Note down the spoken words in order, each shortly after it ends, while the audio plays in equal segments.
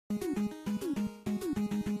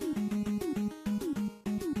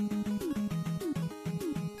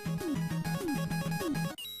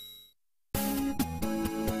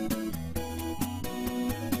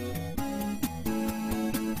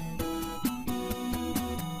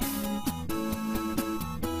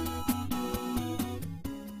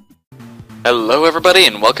Hello everybody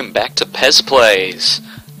and welcome back to Pezz Plays.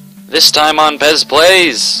 This time on Pezz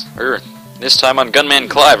Plays, or this time on Gunman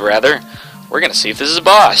Clive rather, we're gonna see if this is a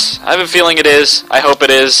boss. I have a feeling it is. I hope it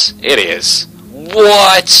is. It is.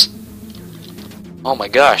 What? Oh my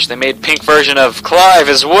gosh, they made pink version of Clive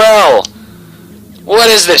as well! What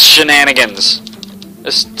is this shenanigans?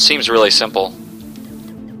 This seems really simple.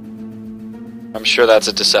 I'm sure that's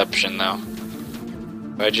a deception though.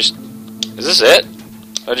 Is this it?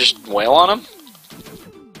 I just wail on him?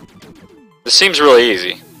 This seems really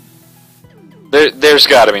easy. There's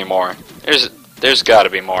gotta be more. There's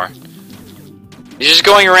gotta be more. He's just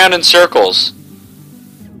going around in circles.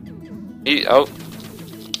 Oh.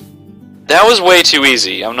 That was way too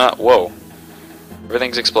easy. Whoa.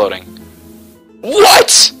 Everything's exploding.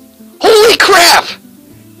 What? Holy crap!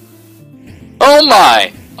 Oh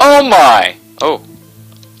my! Oh my! Oh.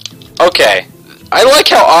 Okay. I like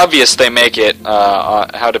how obvious they make it,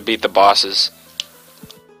 how to beat the bosses.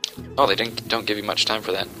 Oh, they don't give you much time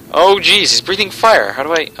for that. Oh, jeez, he's breathing fire. How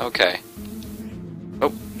do I... Okay.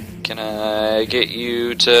 Oh, can I get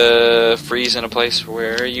you to freeze in a place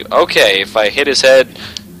where you... Okay, if I hit his head...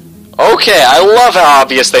 Okay, I love how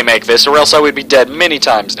obvious they make this, or else I would be dead many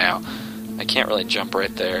times now. I can't really jump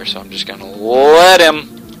right there, so I'm just gonna let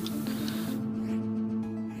him...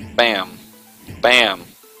 Bam. Bam.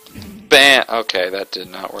 Bam. Okay, that did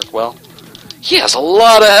not work well. He has a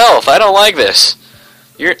lot of health. I don't like this.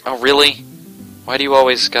 Oh, really? Why do you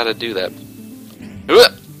always gotta do that?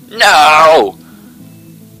 No!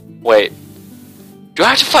 Wait. Do I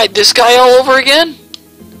have to fight this guy all over again?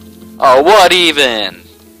 Oh, what even?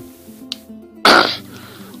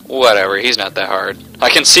 Whatever, he's not that hard. I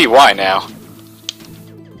can see why now.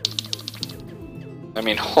 I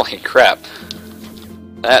mean, holy crap.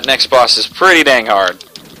 That next boss is pretty dang hard.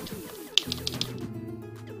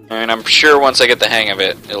 I mean, I'm sure once I get the hang of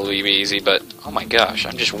it, it'll be easy, but oh my gosh,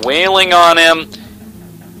 I'm just wailing on him.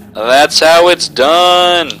 That's how it's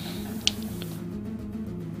done.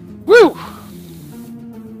 Woo!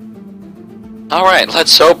 Alright,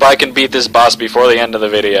 let's hope I can beat this boss before the end of the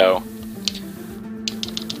video.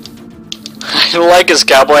 I like his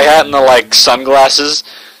cowboy hat and the, like, sunglasses.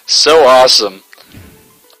 So awesome.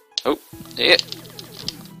 Oh, yeah.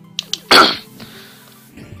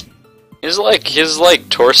 His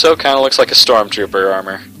torso kind of looks like a stormtrooper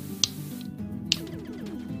armor.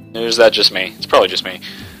 Or is that just me? It's probably just me.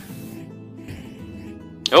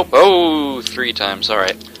 Nope. Oh, 3 times. All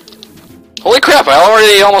right. Holy crap! I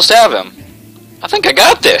already almost have him. I think I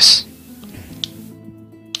got this.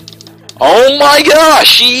 Oh my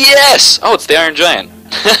gosh! Yes! Oh, it's the Iron Giant.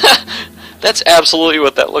 That's absolutely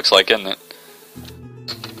what that looks like, isn't it?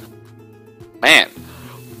 Man,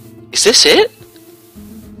 is this it?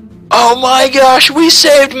 Oh my gosh, we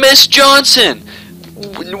saved Miss Johnson!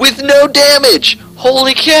 With no damage!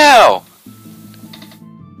 Holy cow!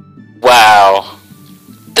 Wow.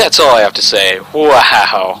 That's all I have to say.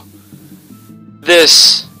 Wow.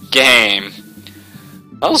 This game.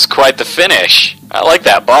 That was quite the finish. I like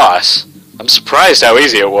that boss. I'm surprised how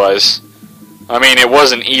easy it was. I mean, it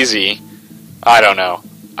wasn't easy. I don't know.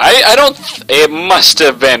 I don't... It must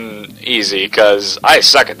have been easy, because I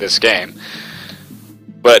suck at this game.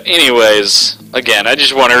 But anyways, again, I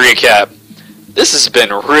just want to recap. This has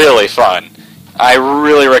been really fun. I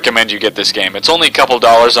really recommend you get this game. It's only a couple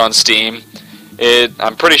dollars on Steam.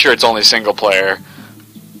 I'm pretty sure it's only single player.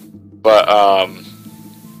 But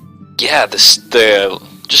yeah,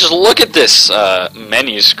 just look at this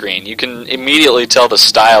menu screen. You can immediately tell the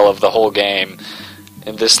style of the whole game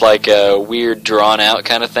in this like weird drawn out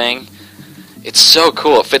kind of thing. It's so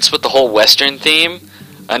cool. It fits with the whole Western theme.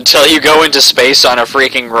 Until you go into space on a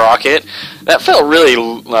freaking rocket. That felt really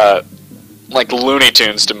like Looney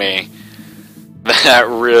Tunes to me. That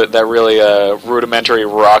really rudimentary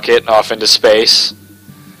rocket off into space.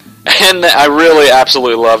 And I really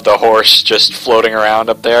absolutely love the horse just floating around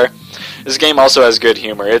up there. This game also has good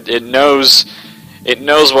humor. It knows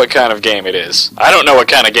what kind of game it is. I don't know what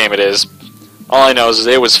kind of game it is. All I know is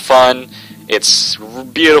it was fun. It's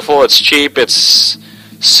beautiful. It's cheap. It's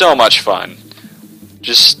so much fun.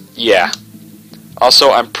 Just, yeah. Also,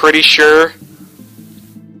 I'm pretty sure...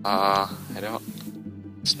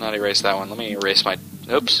 Let's not erase that one. Let me erase my...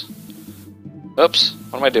 Oops. Oops.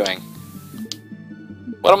 What am I doing?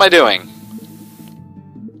 What am I doing?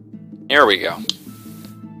 Here we go.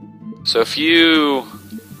 So if you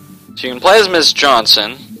can play as Miss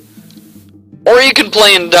Johnson, or you can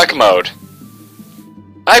play in duck mode.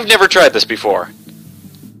 I've never tried this before.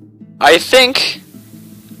 I think...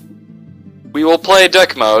 we will play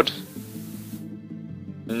duck mode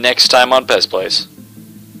next time on Pezz Plays.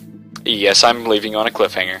 Yes, I'm leaving on a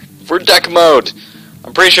cliffhanger. for duck mode.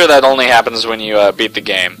 I'm pretty sure that only happens when you beat the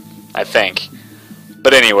game. I think.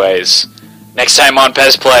 But anyways, next time on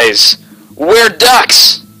Pezz Plays, we're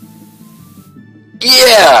ducks!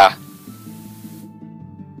 Yeah!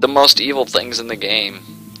 The most evil things in the game.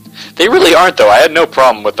 They really aren't, though. I had no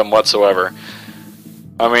problem with them whatsoever.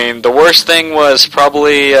 I mean, the worst thing was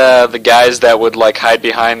probably the guys that would like hide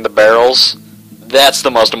behind the barrels. That's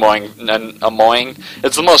the most annoying.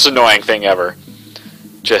 It's the most annoying thing ever.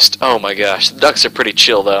 Just, oh my gosh, the ducks are pretty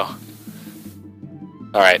chill, though.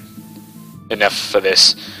 Alright, enough of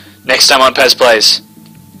this. Next time on Pezz Plays,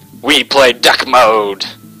 we play duck mode.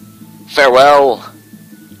 Farewell.